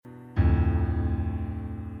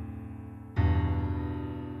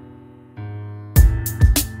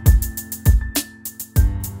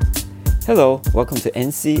Hello, welcome to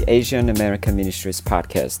NC Asian American Ministries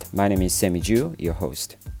podcast. My name is Sammy Ju, your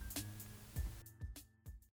host.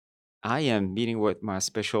 I am meeting with my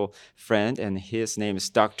special friend, and his name is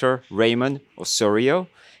Dr. Raymond Osorio.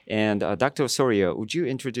 And Dr. Osorio, would you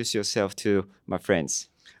introduce yourself to my friends?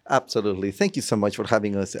 Absolutely. Thank you so much for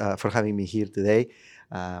having me here today.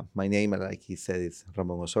 My name, like he said, is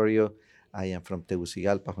Ramon Osorio. I am from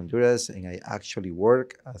Tegucigalpa, Honduras, and I actually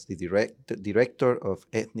work as the director of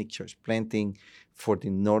ethnic church planting for the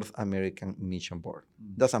North American Mission Board.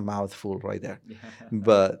 That's a mouthful right there,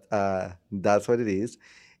 but that's what it is.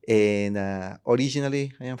 And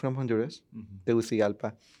originally, I am from Honduras,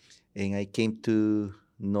 Tegucigalpa, and I came to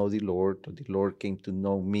know the Lord, or the Lord came to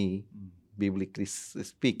know me, biblically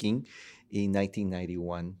speaking, in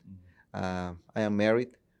 1991. I am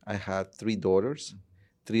married. I have three daughters.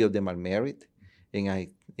 Three of them are married, and I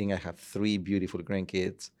have three beautiful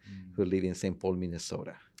grandkids who live in St. Paul,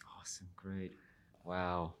 Minnesota. Awesome, great.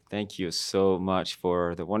 Wow, thank you so much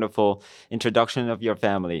for the wonderful introduction of your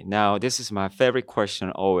family. Now, this is my favorite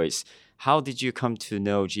question always. How did you come to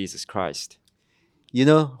know Jesus Christ? You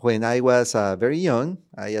know, when I was very young,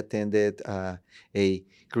 I attended a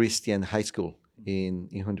Christian high school in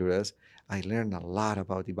Honduras. I learned a lot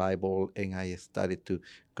about the Bible and I started to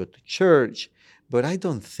go to church, but I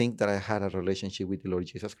don't think that I had a relationship with the Lord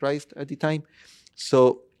Jesus Christ at the time.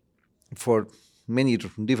 So, for many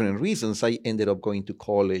different reasons, I ended up going to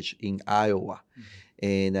college in Iowa.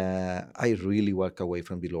 And I really walked away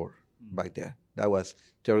from the Lord back there. That was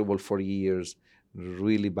terrible for years,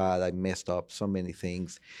 really bad. I messed up so many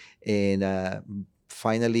things. And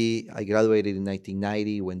finally, I graduated in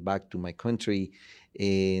 1990, went back to my country,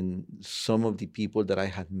 and some of the people that I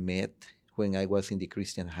had met when I was in the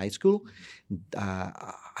Christian high school, uh,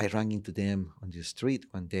 I ran into them on the street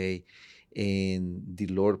one day, and the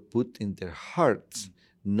Lord put in their hearts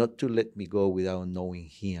not to let me go without knowing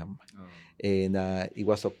Him. And it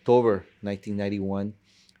was October 1991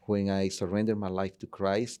 when I surrendered my life to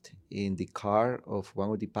Christ in the car of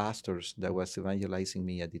one of the pastors that was evangelizing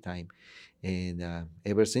me at the time. And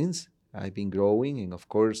ever since, I've been growing, and of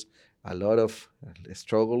course, a lot of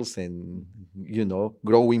struggles and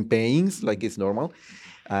growing pains, like it's normal.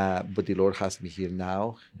 But the Lord has me here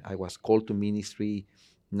now. I was called to ministry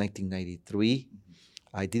 1993.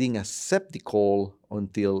 I didn't accept the call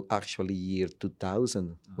until actually year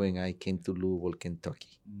 2000 when I came to Louisville,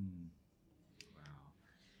 Kentucky.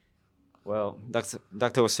 Well,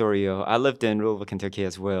 Dr. Osorio, I lived in Louisville, Kentucky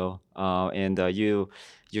as well, and you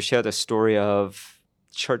shared a story of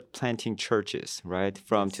church planting churches, right,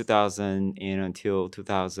 from 2000 and until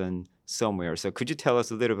 2000 somewhere. So could you tell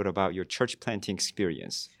us a little bit about your church planting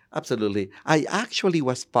experience? Absolutely. I actually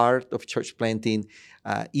was part of church planting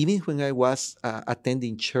even when I was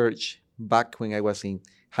attending church back when I was in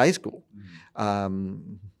high school.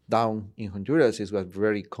 Down in Honduras, it was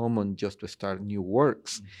very common just to start new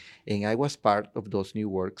works. And I was part of those new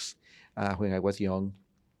works when I was young.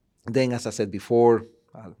 Then, as I said before,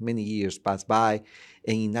 many years passed by.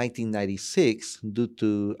 And in 1996, due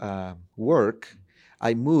to work,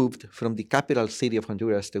 I moved from the capital city of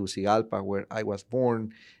Honduras, Tegucigalpa, where I was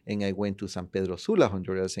born, and I went to San Pedro Sula,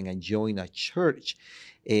 Honduras, and I joined a church.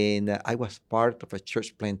 And I was part of a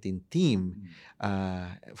church planting team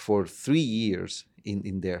for 3 years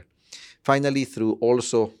in there. Finally, through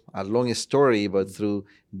also a long story, but through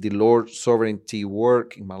the Lord's sovereignty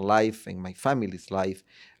work in my life and my family's life,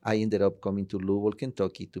 I ended up coming to Louisville,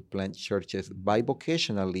 Kentucky to plant churches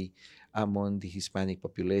bivocationally among the Hispanic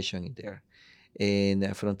population in there.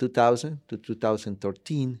 And from 2000 to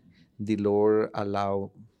 2013, the Lord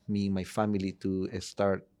allowed me and my family to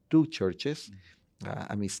start two churches,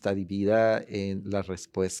 Amistad y Vida and La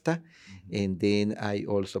Respuesta. And then I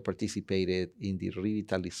also participated in the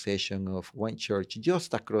revitalization of one church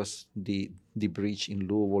just across the bridge in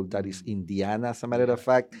Louisville, that is Indiana, as a matter of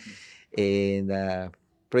fact. And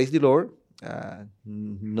praise the Lord,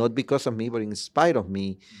 not because of me, but in spite of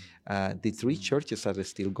me, the three churches are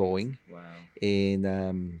still going. Wow.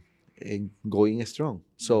 And going strong.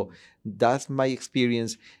 So that's my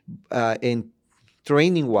experience. And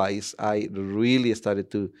training wise, I really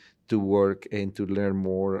started to work and to learn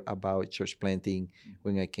more about church planting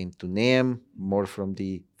when I came to NAM, more from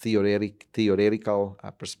the theoretical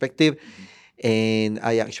perspective. And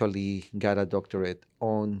I actually got a doctorate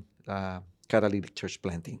on catalytic church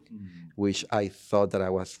planting, which I thought that I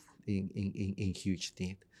was in huge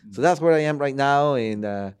need. So that's where I am right now,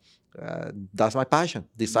 and that's my passion: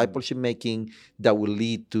 discipleship making that will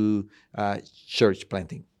lead to church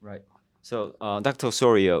planting. Right. So, Dr.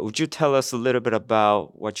 Osorio, would you tell us a little bit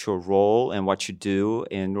about what your role and what you do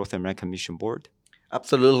in North American Mission Board?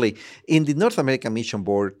 Absolutely. In the North American Mission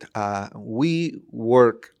Board, we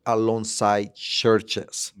work alongside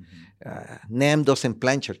churches. NAM doesn't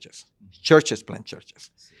plant churches. Churches plant churches.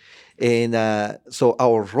 And so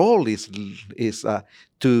our role is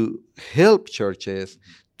to help churches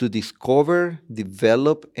to discover,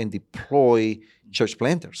 develop, and deploy church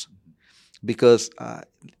planters. Because,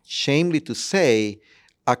 shamefully to say,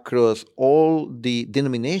 across all the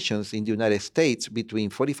denominations in the United States, between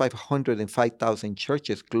 4,500 and 5,000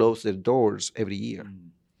 churches close their doors every year.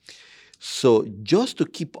 So just to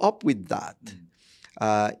keep up with that,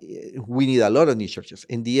 we need a lot of new churches.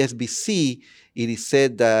 In the SBC, it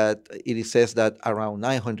says that around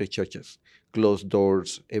 900 churches close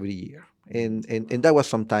doors every year, and that was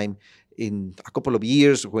sometime in a couple of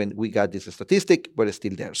years when we got this statistic, but it's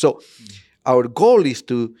still there. So our goal is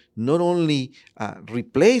to not only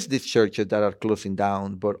replace these churches that are closing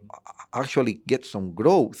down, but actually get some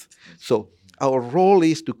growth. So our role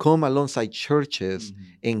is to come alongside churches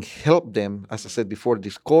and help them, as I said before,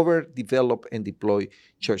 discover, develop, and deploy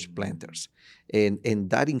church planters. And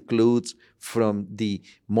that includes from the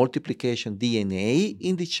multiplication DNA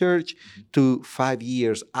in the church to 5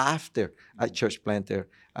 years after a church planter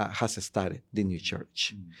has started the new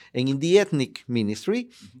church. And in the ethnic ministry,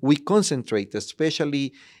 we concentrate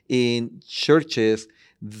especially in churches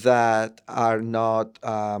that are not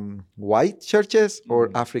white churches or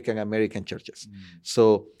African American churches.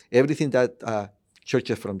 So everything that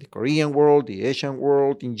churches from the Korean world, the Asian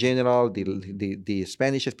world in general, the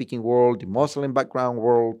Spanish-speaking world, the Muslim background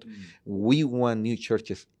world, we want new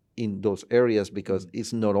churches in those areas because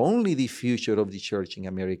it's not only the future of the church in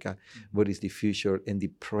America, but it's the future and the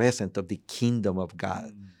present of the kingdom of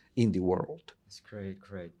God in the world. That's great.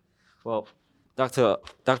 Well, Dr.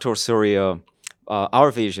 Osorio,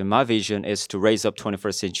 my vision is to raise up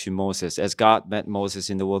 21st century Moses. As God met Moses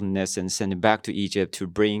in the wilderness and sent him back to Egypt to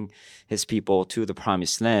bring his people to the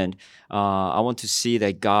promised land, I want to see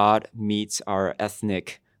that God meets our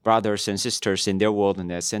ethnic brothers and sisters in their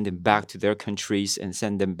wilderness, send them back to their countries and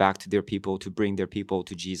send them back to their people to bring their people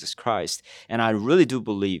to Jesus Christ. And I really do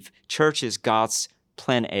believe church is God's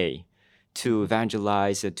plan A to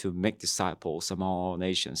evangelize and to make disciples among all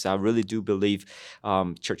nations. I really do believe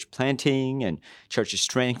church planting and church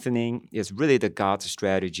strengthening is really the God's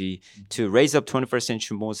strategy to raise up 21st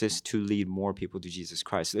century Moses to lead more people to Jesus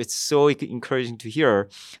Christ. It's so encouraging to hear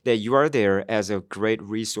that you are there as a great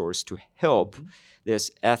resource to help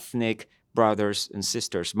this ethnic brothers and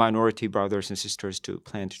sisters, minority brothers and sisters to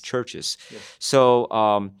plant churches. Yes. So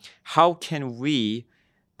how can we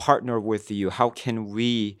partner with you? How can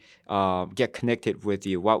we get connected with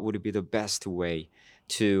you? What would be the best way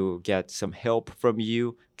to get some help from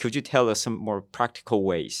you? Could you tell us some more practical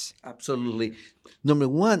ways? Absolutely. Number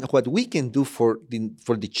one, what we can do for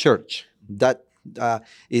the church, that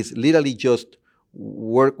is literally just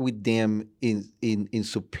work with them in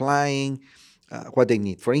supplying what they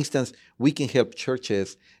need. For instance, we can help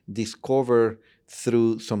churches discover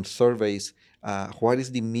through some surveys what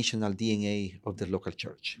is the missional DNA of the local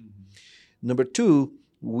church. Number two,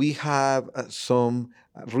 we have some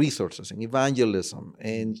resources in evangelism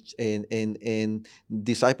and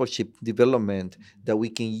discipleship development that we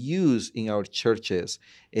can use in our churches,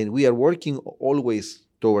 and we are working always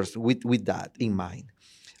towards with that in mind.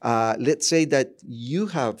 Let's say that you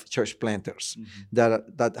have church planters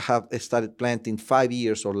that have started planting 5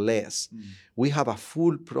 years or less. We have a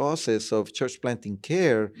full process of church planting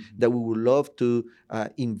care that we would love to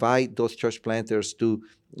invite those church planters to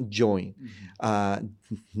join.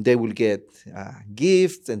 They will get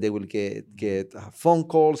gifts, and they will get phone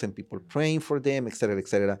calls and people praying for them, etc.,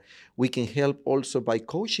 etc. We can help also by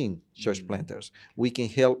coaching church planters. We can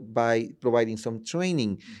help by providing some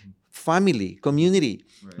training. Family, community,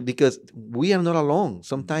 right. Because we are not alone.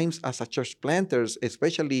 Sometimes as a church planters,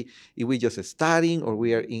 especially if we're just starting or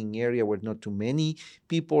we are in an area where not too many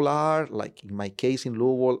people are, like in my case in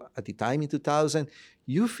Louisville at the time in 2000,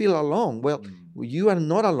 you feel alone. Well, you are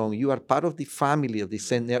not alone. You are part of the family of the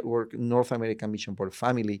Send Network, North American Mission Board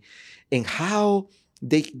family. And how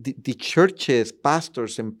the churches,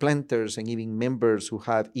 pastors and planters and even members who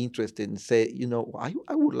have interest and say,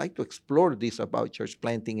 I would like to explore this about church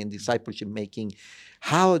planting and discipleship making,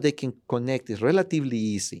 how they can connect is relatively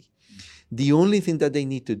easy. The only thing that they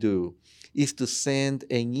need to do is to send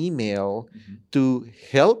an email to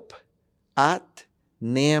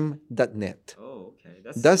help@nam.net. Oh, okay.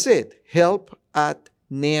 That's it.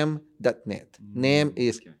 help@nam.net. NAM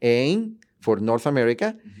is AIM for North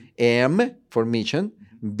America, M for mission,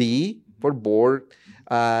 B for board,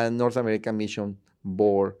 North American Mission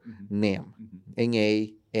Board, NAM,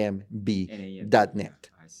 NAMB.net.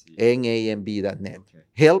 see. NAMB.net. Okay.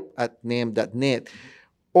 Help at NAMB.net.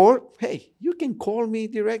 Or, hey, you can call me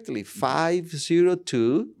directly,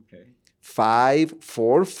 502 Okay.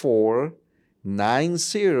 544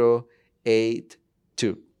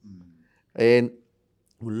 9082. And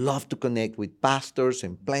we love to connect with pastors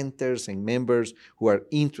and planters and members who are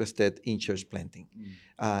interested in church planting.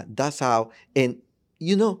 That's how, and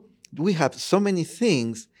we have so many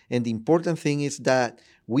things, and the important thing is that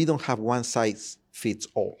we don't have one size fits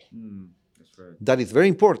all. That's right. That is very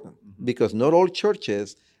important because not all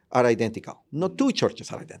churches are identical. Not two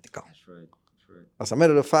churches are identical. That's right. That's right. As a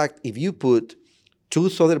matter of fact, if you put two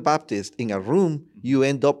Southern Baptists in a room, you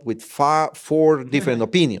end up with four different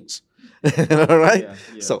opinions. All right?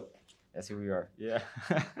 Yeah. So that's who we are. Yeah.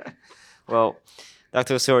 Well,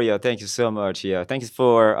 Dr. Osorio, thank you so much. Yeah, thank you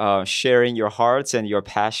for sharing your hearts and your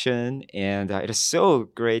passion. And it is so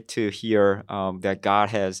great to hear that God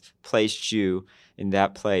has placed you in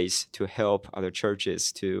that place to help other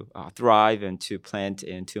churches to thrive and to plant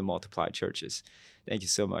and to multiply churches. Thank you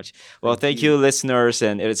so much. Well, thank you, listeners.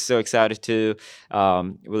 And it is so excited to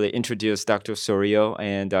really introduce Dr. Osorio.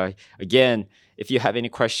 And again, if you have any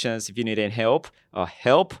questions, if you need any help,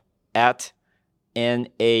 help at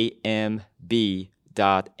NAMB.net.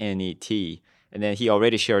 And then he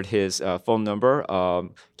already shared his phone number.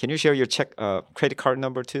 Can you share your credit card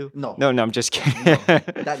number too? No. No, I'm just kidding. No,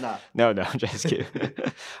 that not. No, I'm just kidding.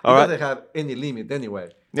 It All right. doesn't have any limit anyway.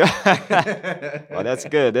 Well, that's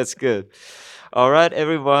good. That's good. All right,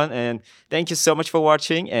 everyone. And thank you so much for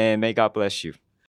watching, and may God bless you.